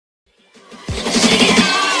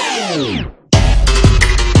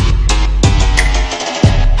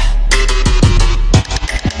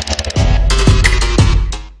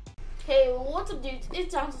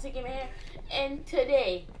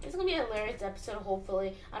today, it's gonna be a hilarious episode.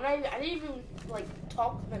 Hopefully, I didn't even like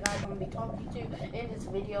talk to the guy I'm gonna be talking to in this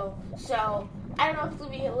video, so I don't know if it's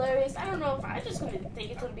gonna be hilarious. I don't know if I just gonna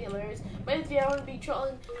think it's gonna be hilarious. But if you're gonna be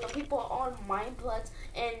trolling some people on Mineplex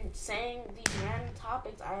and saying these random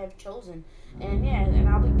topics I have chosen, and yeah, and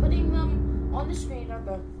I'll be putting them on the screen on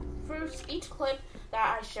the first each clip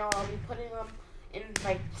that I show. I'll be putting them in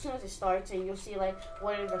like as soon as it starts, and you'll see like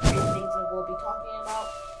what are the three things that we'll be talking about.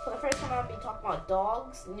 For the first one, I'll be talking about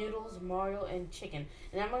dogs, noodles, Mario, and chicken.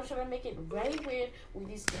 And I'm going to try to make it very weird with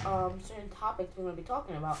these certain topics we're going to be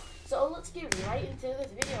talking about. So let's get right into this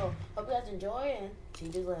video. Hope you guys enjoy, and see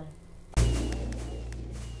you later.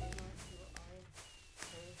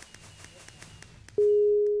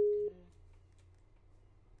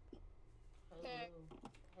 Hey.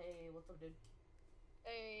 Hey, what's up, dude?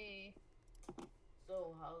 Hey.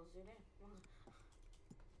 So, how's your day?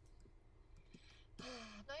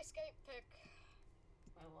 Nice Skype pic.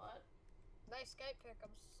 My what? Nice Skype pic.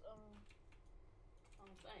 Oh,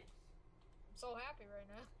 thanks. I'm so happy right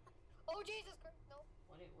now. Oh Jesus Christ! No.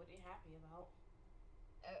 What are you happy about?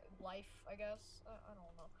 Life, I guess. I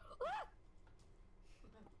don't know. Ah!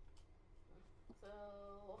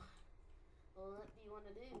 So, what do you want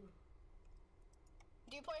to do?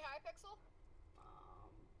 Do you play Hypixel?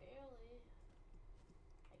 Barely.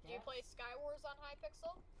 I guess. Do you play Skywars on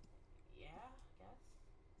Hypixel? Yeah, I guess.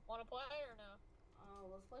 Want to play or no?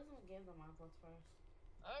 Let's play some games on Mineplex first.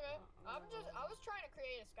 Okay. I was trying to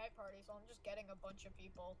create a Skype party, so I'm just getting a bunch of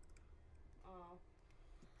people. I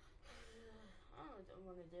don't know what I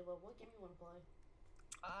want to do, but what game you want to play?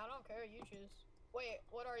 I don't care. You choose. Wait,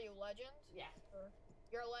 what are you, Legend? Yeah. Or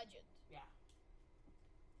you're a Legend. Yeah.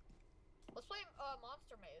 Let's play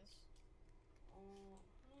Monster Maze.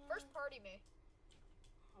 First party me.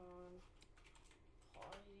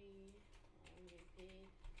 Party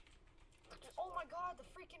MVP. Oh my god, the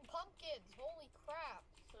freaking pumpkins! Holy crap!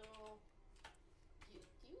 So,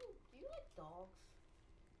 do you like dogs?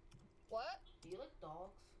 What? Do you like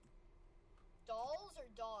dogs? Dolls or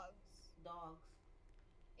dogs? Dogs.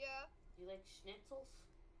 Yeah. Do you like schnitzels?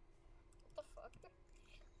 What the fuck? Like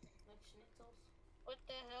schnitzels? What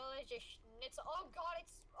the hell is a schnitzel? Oh god,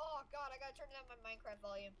 oh god, I gotta turn down my Minecraft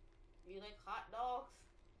volume. Do you like hot dogs?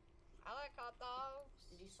 I like hot dogs.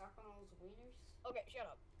 Did you suck on those wieners? Okay, shut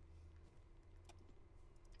up.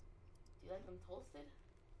 Do you like them toasted?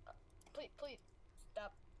 Please,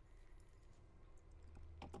 stop.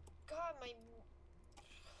 God, my... Do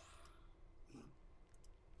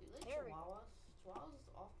you like There we chihuahuas? Chihuahuas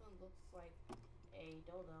often looks like a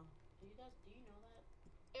dodo. Do you know that?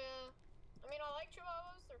 Yeah. I mean, I like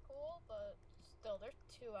chihuahuas, they're cool, but still, they're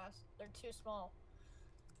too small.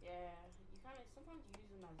 Yeah, you kind of, sometimes you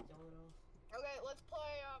use them as dodos. Okay, let's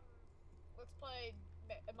play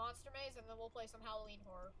Monster Maze, and then we'll play some Halloween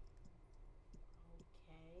horror.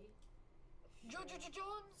 Okay. John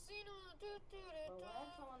Cena. But what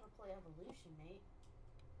if I want to play Evolution, mate?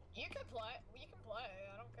 You can play.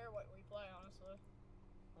 I don't care what we play, honestly.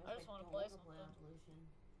 I just want to play something. Evolution.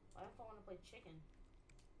 What if I want to play Chicken?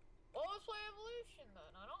 Well, let's play Evolution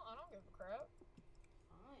then. I don't give a crap.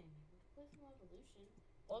 Fine. Let's play some Evolution.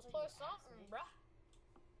 Let's play something, bruh.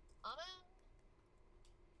 I'm in.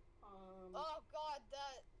 Oh god,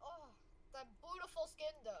 that beautiful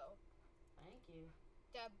skin though. Thank you.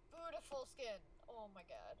 That beautiful skin. Oh my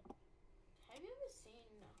god. Have you ever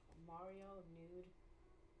seen Mario nude?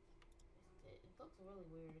 It looks really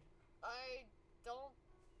weird. I don't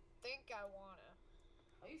think I wanna.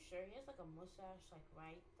 Are you sure? He has like a mustache, not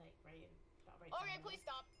right. Okay, please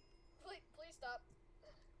stop. Please stop.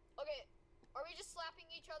 Okay, are we just slapping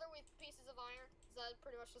each other with pieces of iron? Is that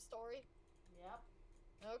pretty much the story? Yep.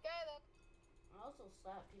 Okay then. I also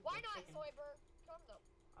slap people. Why with not, chicken. Soyber? Come though.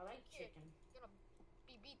 I like chicken. You're gonna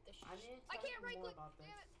beat the shit. I can't right click. about this.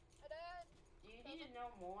 Damn it. I died. You need to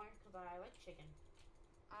know more because I like chicken.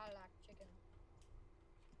 I like chicken.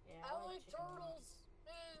 Yeah. I like turtles.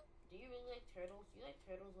 Do you really like turtles? You like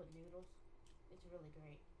turtles with noodles? It's really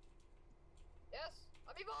great. Yes,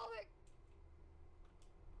 I'm evolving.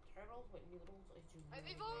 Turtles with noodles is really I've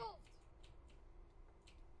evolved.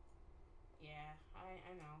 Great. Yeah,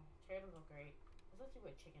 I know. Turtles are great. Especially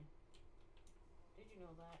with chicken. Did you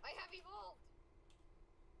know that? I have evolved.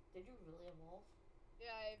 Did you really evolve?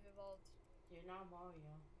 Yeah, I've evolved. You're now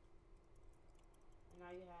Mario. And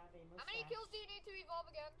now you have a mustache. How many kills do you need to evolve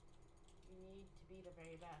again? You need to be the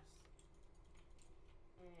very best.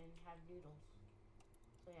 And have noodles.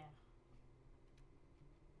 So yeah.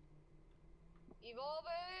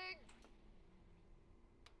 Evolving!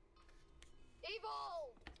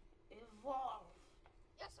 Evolve! Evolve!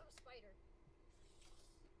 Yes, I'm a spider.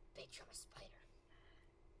 Bitch, I'm a spider.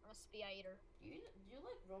 a spider. Do you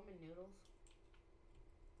like Roman noodles?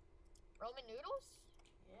 Roman noodles?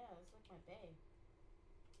 Yeah, it's like my bae.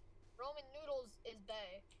 Roman noodles is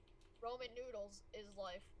bae. Roman noodles is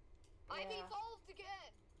life. Yeah. I've evolved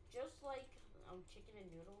again! Just like chicken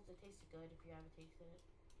and noodles, it tastes good if you haven't tasted it.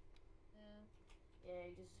 Yeah. Yeah,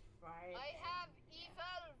 you just fry it. I have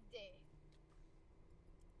evolved.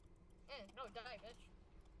 No, die, bitch.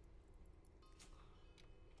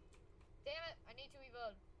 Damn it, I need to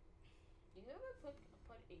evolve. You ever put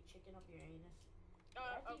a chicken up your anus?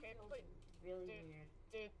 Okay, feels really dude, weird.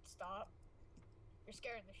 Dude, stop. You're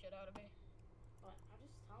scaring the shit out of me. But I'm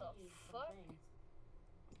just telling you some things.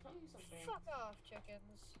 I'm telling you some things. Fuck off,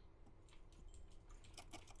 chickens.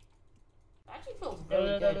 It actually feels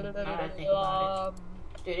really good now that I think about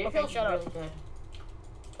it. Dude, it feels really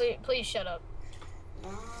good. Please shut up.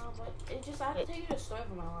 Nah, but I have to tell you the story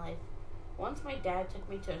of my life. Once my dad took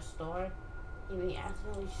me to a store, he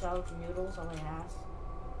accidentally shoved noodles on my ass,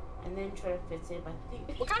 and then tried to fix it by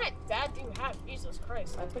putting... What kind of dad do you have? Jesus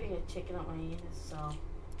Christ. By putting a chicken up my anus, so...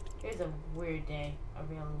 Here's a weird day. A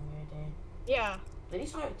really weird day. Yeah. Then he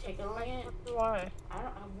started tickling it. Why? I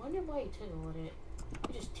wonder why he tickled it.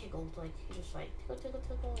 He just tickled, tickle,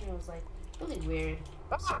 and it was like really weird.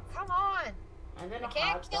 Oh, come on! And then I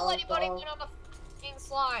can't kill anybody when I'm a fucking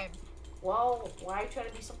slime. Well, why try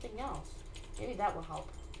to be something else? Maybe that will help.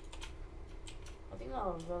 I think that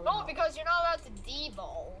would really help. Because you're not allowed to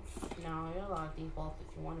devolve. No, you're not allowed to devolve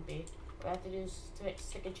if you want to be. What you have to do is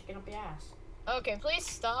stick a chicken up your ass. Okay, please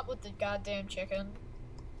stop with the goddamn chicken.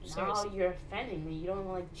 Now you're offending me. You don't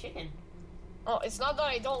even like chicken. Oh, it's not that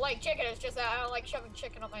I don't like chicken, it's just that I don't like shoving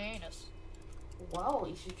chicken up my anus. Well,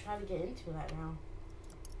 you should try to get into that now.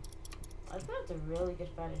 I think that's a really good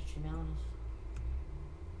fetish, to be honest.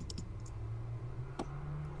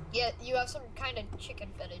 Yeah, you have some kind of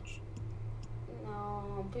chicken fetish.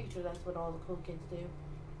 No, I'm pretty sure that's what all the cool kids do.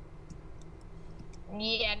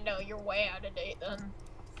 Yeah, no, you're way out of date then.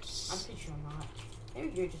 I'm pretty sure I'm not.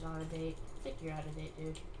 Maybe you're just out of date. I think you're out of date,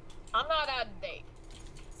 dude. I'm not out of date.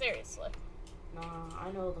 Seriously. Nah,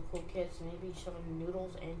 I know the cool kids, maybe shoving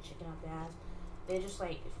noodles and chicken up their ass. They just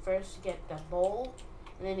like first get the bowl,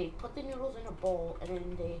 and then they put the noodles in a bowl, and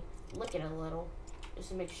then they lick it a little, just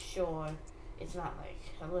to make sure it's not like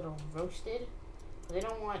a little roasted. They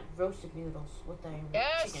don't want roasted noodles with their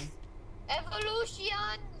chicken.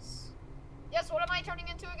 Evolutions! Yes, what am I turning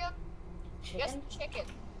into again? Chicken? Yes, chicken.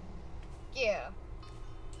 Yeah.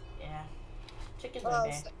 Yeah. Chickens are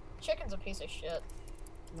bad. Chicken's a piece of shit.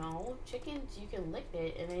 No, chickens, you can lick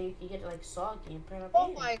it, and then you can get it like soggy and put it up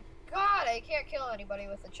Oh my god, I can't kill anybody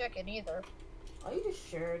with a chicken either. Are you just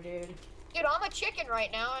sure, dude? Dude, I'm a chicken right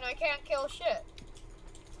now, and I can't kill shit.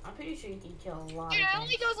 I'm pretty sure you can kill a lot. Dude, it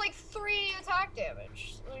only does like 3 attack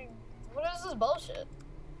damage. Like, what is this bullshit?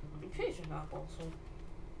 I'm pretty sure not bullshit.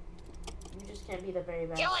 You just can't be the very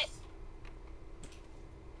best. Kill it!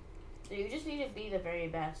 Dude, you just need to be the very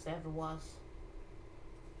best that ever was.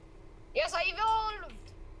 Yes, I evolved!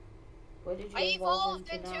 What did you I evolved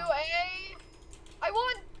into now? I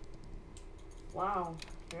won! Wow.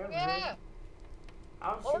 You're Yeah. rude.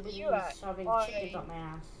 I was Where too busy you at? shoving chickens up my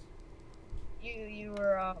ass.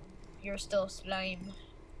 You're still slime.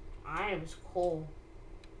 I was cool.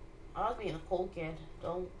 I was being a cool kid.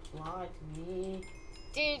 Don't lie to me.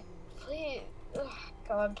 Dude, please. Ugh,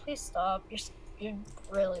 God, please stop. You're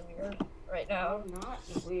really weird right now. I'm not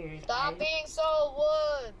weird. Stop being so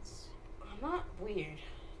woods. I'm not weird.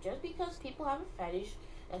 Just because people have a fetish,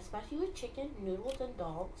 especially with chicken, noodles, and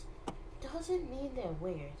dogs, doesn't mean they're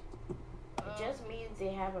weird. It just means they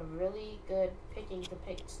have a really good picking to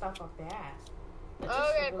pick stuff up their ass.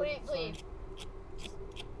 Okay, please.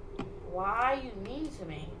 Why are you mean to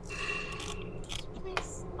me?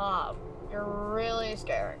 Please stop. You're really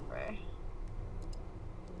scaring me.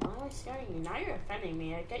 Why am I scaring you? Now you're offending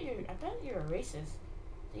me. I bet you're a racist.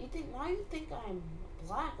 Do you think I'm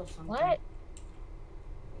black or something? What?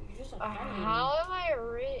 You're just offending me. How am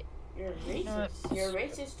I You're racist. You're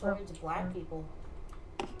racist towards black people.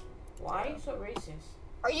 Why are you so racist?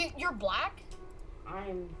 You're black? I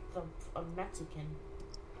am a Mexican.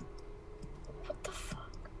 What the fuck?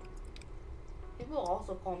 People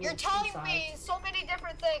also call me You're telling me so many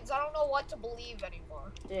different things. I don't know what to believe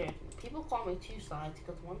anymore. Dude, people call me two sides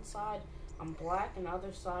because one side I'm black and the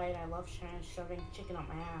other side I love shoving chicken up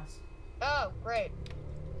my ass. Oh, great.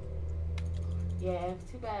 Yeah,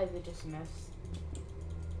 too bad they just missed.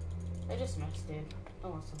 They just missed, dude.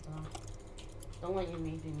 Don't listen to them. Don't let your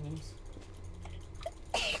memes be memes.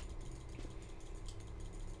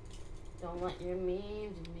 Don't let your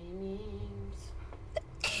memes be memes.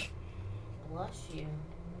 Bless you.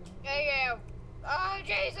 Yeah. Oh,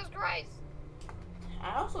 Jesus Christ!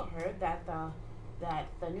 I also heard that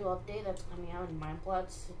the new update that's coming out in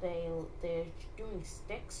Mineplex, they're doing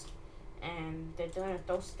sticks, and they're gonna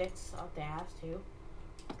throw sticks out the ass too.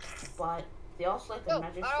 But they also like the No,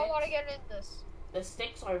 magic I don't want to sticks. get into this. The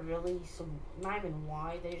sticks are really not even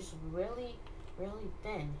wide. They're just really, really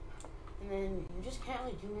thin, and then you just can't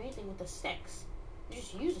really do anything with the sticks. You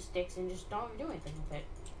just use the sticks and just don't do anything with it.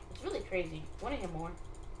 It's really crazy. Want to hear more?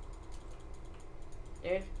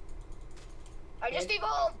 Dude. I just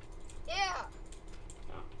evolved! Yeah!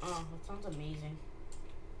 Oh, that sounds amazing.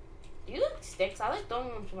 Do you like sticks? I like throwing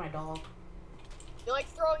them to my dog. You like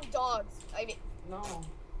throwing dogs. I mean... No.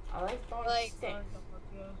 I like throwing sticks.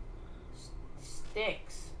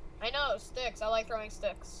 Sticks. I know, sticks. I like throwing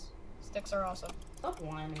sticks. Sticks are awesome. Stop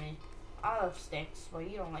lying to me. I love sticks, but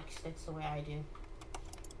you don't like sticks the way I do.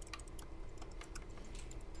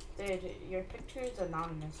 Dude, your picture is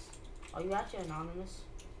anonymous. Are you actually anonymous?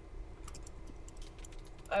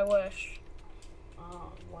 I wish.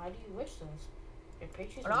 Why do you wish this? Your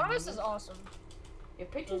picture's Anonymous is awesome. Your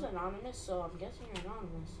picture's anonymous, so I'm guessing you're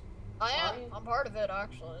anonymous. I am. I'm part of it,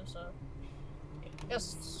 actually, so...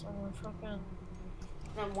 Yes, I'm fucking...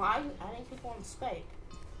 Then why are you adding people on Skype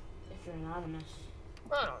if you're anonymous?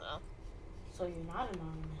 I don't know. So you're not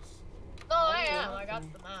anonymous. No, I am. I got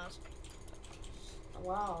the mask.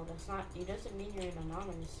 Wow, that's not... It doesn't mean you're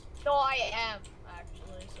anonymous. No, I am,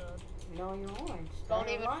 actually, so... No, you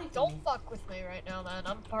aren't. Don't fuck with me right now, man.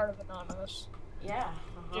 I'm part of Anonymous. Yeah,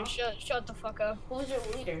 Just shut the fuck up. Who's your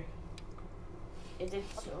leader? Is it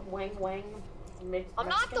Wang Wang? I'm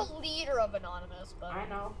not the leader of Anonymous, but... I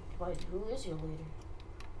know, but who is your leader?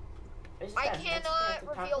 I cannot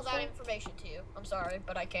reveal that information to you. I'm sorry,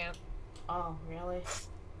 but I can't. Oh, really?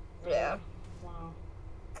 Yeah. Wow.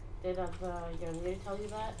 Did your leader tell you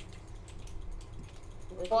that?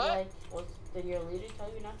 What? Did your leader tell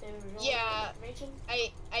you not to reveal that information?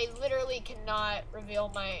 I literally cannot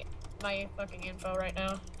reveal my fucking info right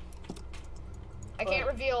now. I can't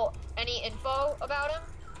reveal any info about him.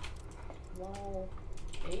 Well,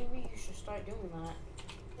 maybe you should start doing that.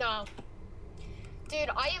 No. Dude,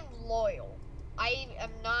 I am loyal. I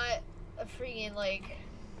am not a freaking, like...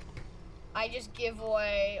 I just give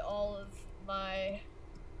away all of my...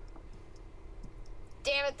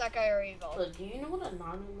 Damn it, that guy already evolved. Look, do you know what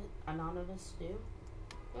Anonymous do? You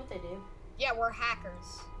know what they do? Yeah, we're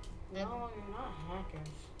hackers. No, you're not hackers.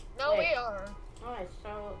 No, we are. Alright,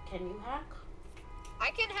 so can you hack? I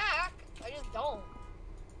can hack. I just don't.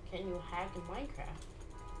 Can you hack in Minecraft?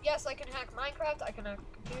 Yes, I can hack Minecraft. I can hack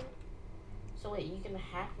computer. So wait, you can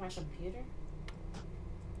hack my computer?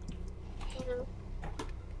 Computer.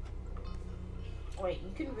 Wait,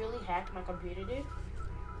 you can really hack my computer, dude?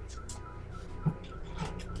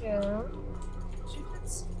 Yeah.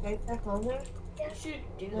 Right back on there? You should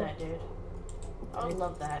do that, dude. I would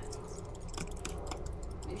love that.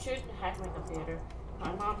 You should hack my computer.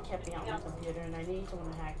 My mom kept me on my computer and I need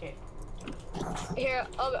someone to hack it. Here,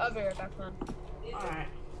 I'll be right back, man. Alright.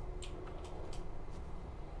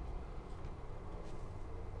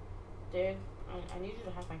 Dude, I need you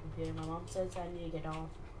to hack my computer. My mom says I need to get off.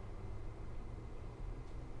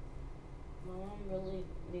 My mom really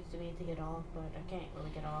needs me to get off, but I can't really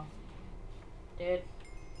get off. Dude.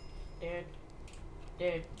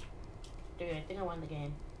 Dude, I think I won the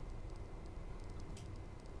game.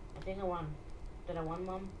 I think I won. Did I win,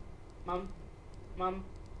 Mom? Mom? Mom?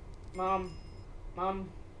 Mom? Mom?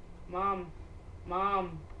 Mom?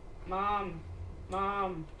 Mom? Mom?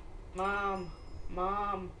 Mom? Mom?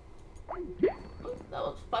 Mom? Ooh, that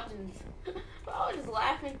was buttons. I was just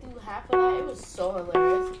laughing through half of that. It was so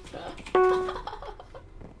hilarious.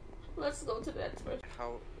 Let's go to the next person.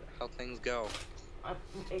 How things go?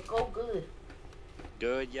 It go good.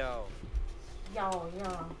 Good, yo. Yo.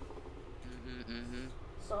 Mm-hmm.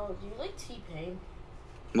 So, do you like T-Pain?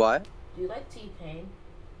 What? Do you like T-Pain?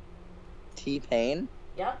 T-Pain?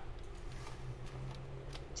 Yep.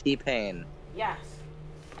 T-Pain. Yes.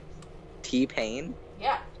 T-Pain?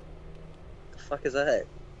 Yeah. The fuck is that?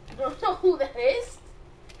 You don't know who that is?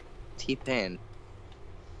 T-Pain.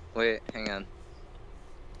 Wait, hang on.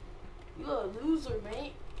 You a loser,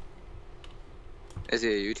 mate. Is he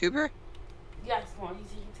a YouTuber? Yes, Mom,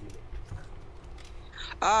 he's a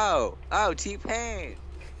YouTuber. Oh, T-Pain.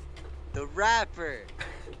 The rapper.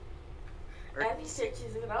 Abby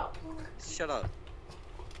searches it up. Shut up.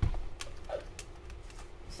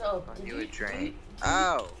 So, I'll did do you... a drink.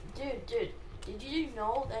 Dude, did you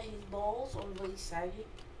know that his balls are really saggy?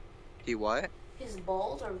 He what? His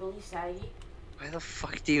balls are really saggy. Why the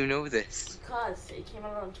fuck do you know this? Because it came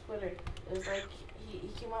out on Twitter. It was like, he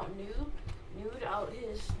came out nude out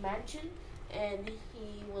his mansion, and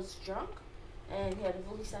he was drunk, and he had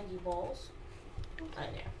really saggy balls. I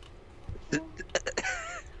know.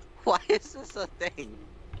 Why is this a thing?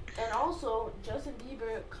 And also, Justin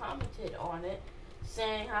Bieber commented on it,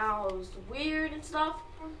 saying how it was weird and stuff.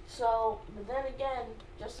 So, but then again,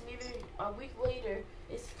 Justin Bieber, a week later,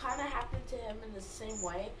 it's kind of happened to him in the same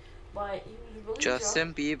way, but he was really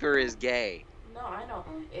Justin drunk. Bieber is gay. No, I know.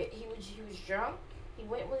 He was drunk. He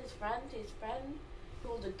went with his friend, who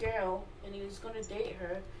was a girl, and he was going to date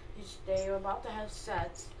her. They were about to have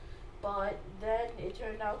sex, but then it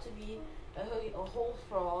turned out to be a whole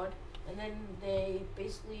fraud. And then they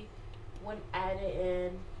basically went at it,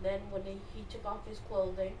 and then when he took off his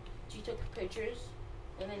clothing, she took pictures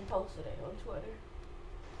and then posted it on Twitter.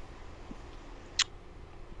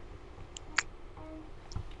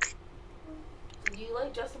 So do you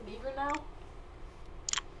like Justin Bieber now?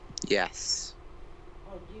 Yes.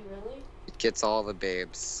 Oh, do you really? It gets all the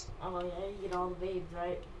babes. Oh yeah, you get all the babes,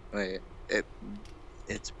 right? Wait,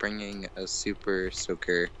 it's bringing a super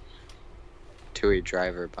soaker to a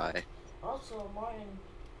driver by. Also, Martin,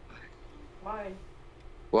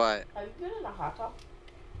 What? have you been in a hot tub?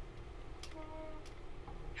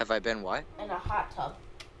 Have I been what? In a hot tub.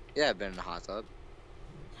 Yeah, I've been in a hot tub.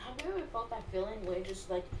 Have you ever felt that feeling where just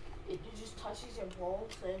like it just touches your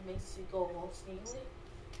balls and it makes you go all sneezely?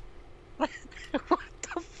 What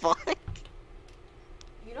the fuck?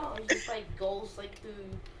 You know, it just like goes like through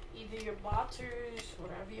either your boxers,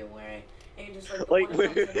 whatever you're wearing, and just like the Like, one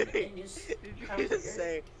wait, that comes in wait. and just Did you comes just your-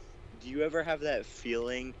 say, do you ever have that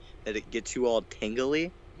feeling that it gets you all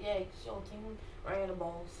tingly? Yeah, it's all tingling right in the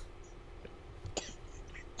balls.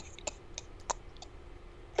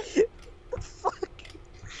 Fuck.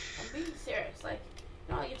 I'm being serious. Like,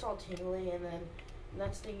 you know, it gets all tingly, and then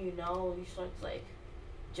next thing you know, you start like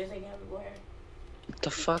jizzing everywhere. What the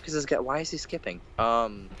fuck is this guy? Why is he skipping?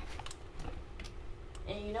 And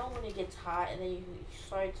you know when it gets hot, and then you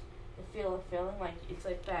start to feel a feeling like it's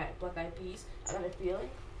like that Black Eyed Peas. I got a feeling,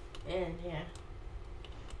 and yeah.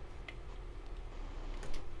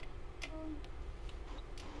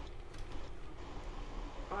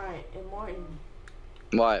 Alright, and Martin,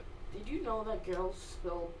 What? did you know that girls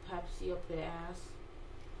spill Pepsi up their ass?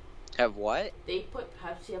 Have what? They put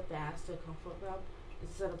Pepsi up their ass to comfort them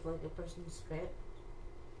instead of like a person's spit.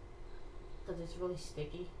 Because it's really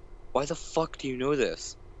sticky. Why the fuck do you know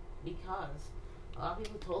this? Because a lot of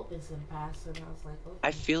people told this in the past, and I was like, okay.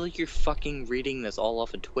 I feel like you're fucking reading this all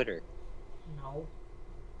off of Twitter. No.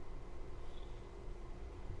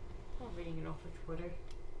 I'm not reading it off of Twitter.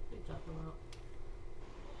 What are you talking about?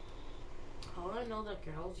 All I know that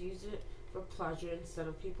girls use it for pleasure instead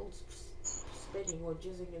of people spitting or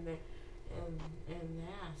jizzing in their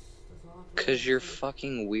ass. That's all I have to Cause you're say.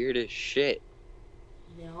 fucking weird as shit.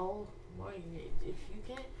 No, Martin, if you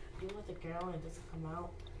can't deal with a girl and it doesn't come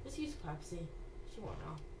out, just use Pepsi. She won't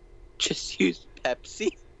know. Just use Pepsi.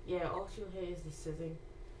 Yeah, all she'll hear is the sizzing.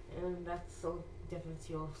 And that's the difference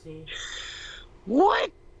you'll see.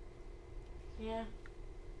 What? Yeah.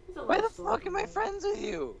 It's a Why life the story fuck to am I learn. friends with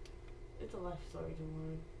you? It's a life story to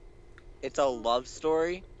learn. It's a love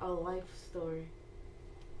story? A life story.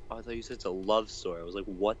 Oh, I thought you said it's a love story. I was like,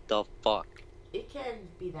 what the fuck? It can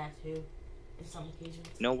be that too, in some occasions.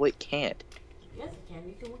 No, it can't. Yes, it can.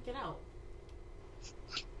 You can look it out.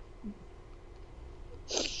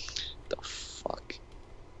 The fuck?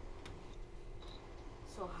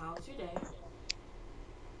 So, how's your day?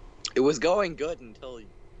 It was going good until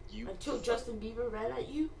you. Until Justin Bieber ran at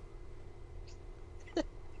you?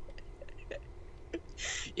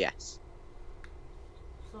 Yes.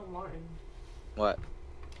 So, Martin, What?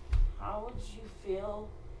 how would you feel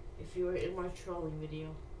if you were in my trolling video?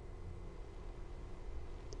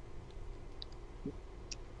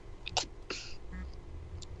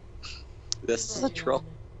 This is a troll.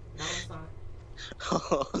 No, it's not.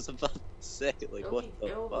 I was about to say, like, It'll what be,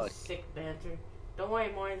 the it'll be fuck? sick banter. Don't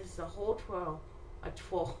worry, Martin, this is a whole 12. A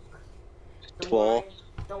 12. Don't 12? worry,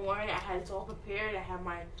 don't worry, I had it all prepared. I have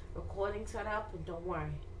my recording set up, and don't worry.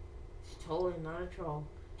 It's totally not a troll.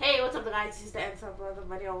 Hey, what's up, guys? This is the end of the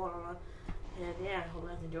video. And yeah, hope you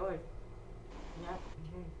guys enjoyed. Yep.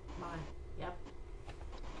 Bye. Yep.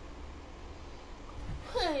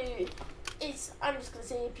 Hey, I'm just gonna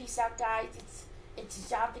say peace out, guys.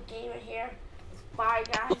 It's Joblessmcgamer here. Bye,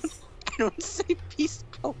 guys. I don't say peace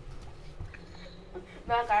out.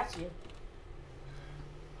 No, I got you.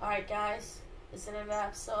 Alright, guys. This is another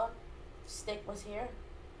episode. Stick was here.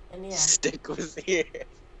 And yeah. Stick was here.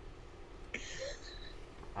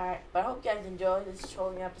 Alright, but I hope you guys enjoyed this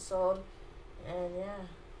trolling episode. And yeah.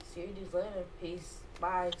 See you dudes later. Peace.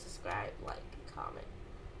 Bye. Subscribe, like, comment.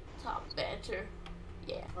 Talk banter.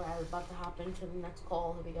 Yeah, alright, we're about to hop into the next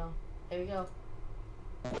call. Here we go. Here we go.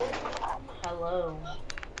 Hello.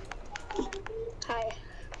 Hi.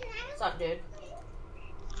 What's up, dude?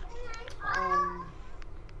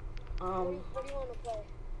 What do you want to play?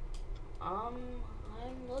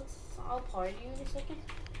 I'll party you in a second.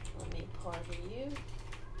 Let me party you.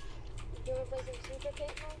 Do you want to play some Super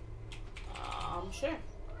Paintball? Sure.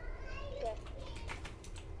 Okay.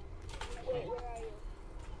 Wait, where are you?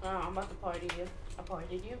 I'm about to party you. I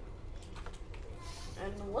partied you.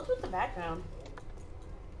 And what's with the background?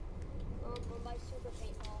 My Super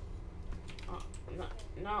Paintball.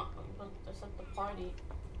 No, but that's at the party.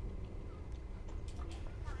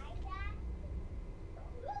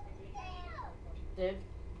 Did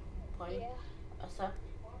party? Yeah. Accept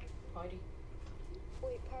party.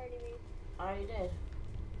 Wait, party me. I already did.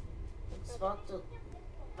 It's about to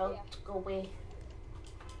go away.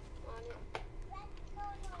 On it.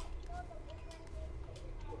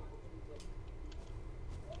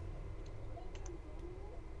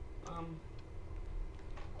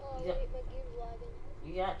 Oh, Yeah. wait, my game's lagging.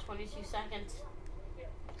 You got 22 seconds.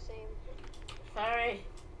 Same. Sorry.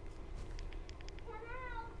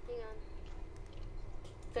 Hang on.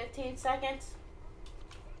 15 seconds.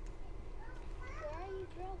 Where are you,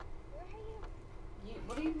 bro? Where are you?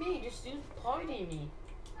 What do you mean? Just do party me.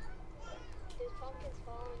 There's pumpkins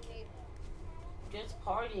following me. Just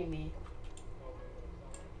party me.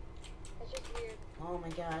 That's just weird. Oh my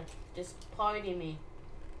god. Just party me.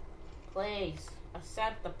 Please.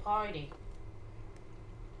 Accept the party.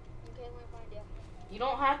 Okay, I'm gonna find you. You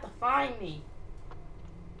don't have to find me.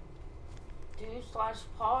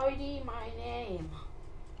 Do/party my name.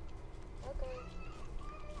 Okay.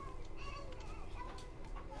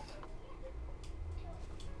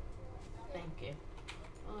 Thank you.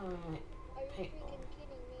 Alright. Are you Hey, freaking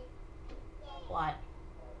kidding me? what?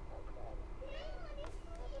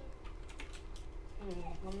 Nothing.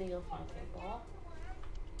 Let me go find paintball.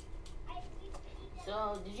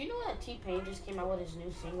 So, did you know that T-Pain just came out with his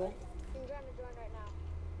new single? I'm trying to join right now.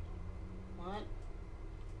 What?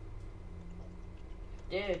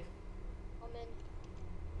 Dude, I'm in.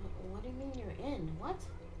 what do you mean you're in? What?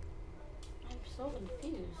 I'm so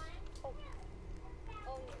confused. Oh,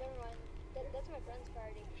 never mind. That's my friend's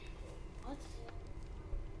party. What?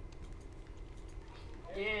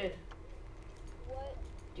 Dude, What?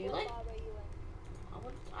 do you What like... mob are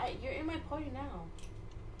you in? You're in my party now.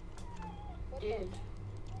 What Dude.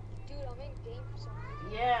 Dude, I'm in game for some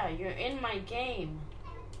reason. Yeah, you're in my game.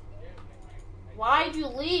 Why'd you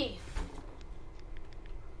leave?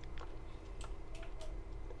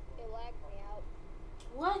 It lagged me out.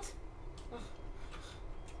 What?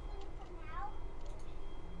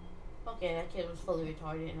 Okay, that kid was fully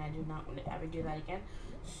retarded and I do not want to ever do that again.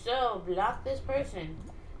 So, block this person.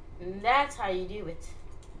 That's how you do it.